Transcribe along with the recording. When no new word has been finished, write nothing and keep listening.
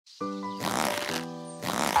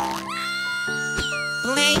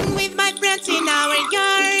playing with my friends in our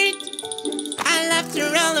yard. I love to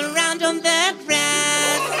roll around on the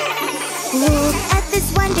grass. Look at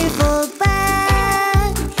this wonderful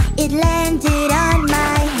bug. It landed on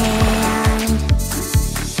my hand.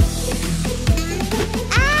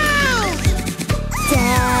 Ow!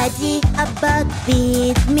 Daddy, a bug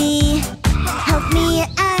bit me. Help me,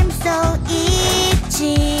 I'm so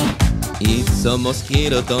itchy. It's a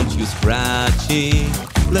mosquito, don't you scratchy.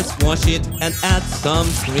 Let's wash it and add some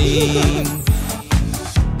cream.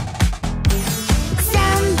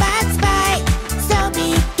 Some bugs bite, so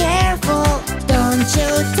be careful. Don't you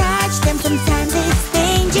touch them, sometimes it's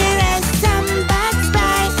dangerous. Some bugs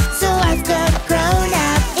bite, so ask a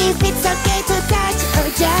grown-up if it's okay to touch or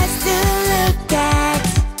just to look at.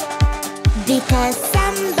 Because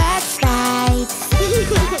some bugs bite.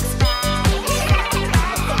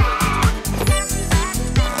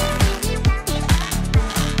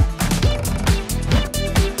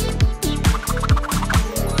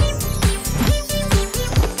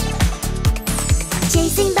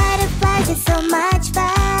 Chasing butterflies is so much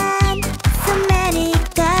fun. So many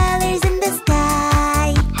colors in the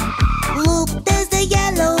sky. Look, there's the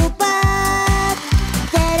yellow bug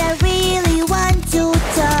that I really want to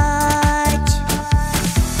touch.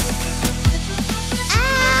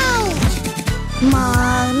 Ow!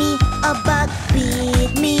 Mommy, a bug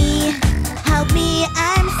bit me. Help me,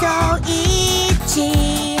 I'm so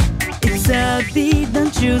itchy. It's a bit,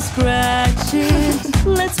 don't you scratch it.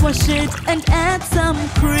 Let's wash it and add some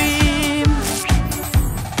cream.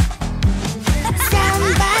 Some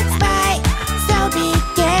bugs bite, so be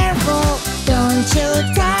careful. Don't you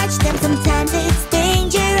touch them, sometimes it's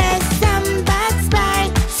dangerous. Some bugs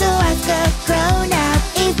bite, so ask a grown-up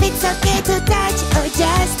if it's okay to touch or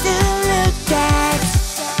just to look at.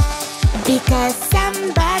 Because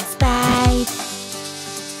some bugs bite.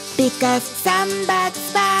 Because some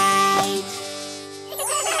bugs bite.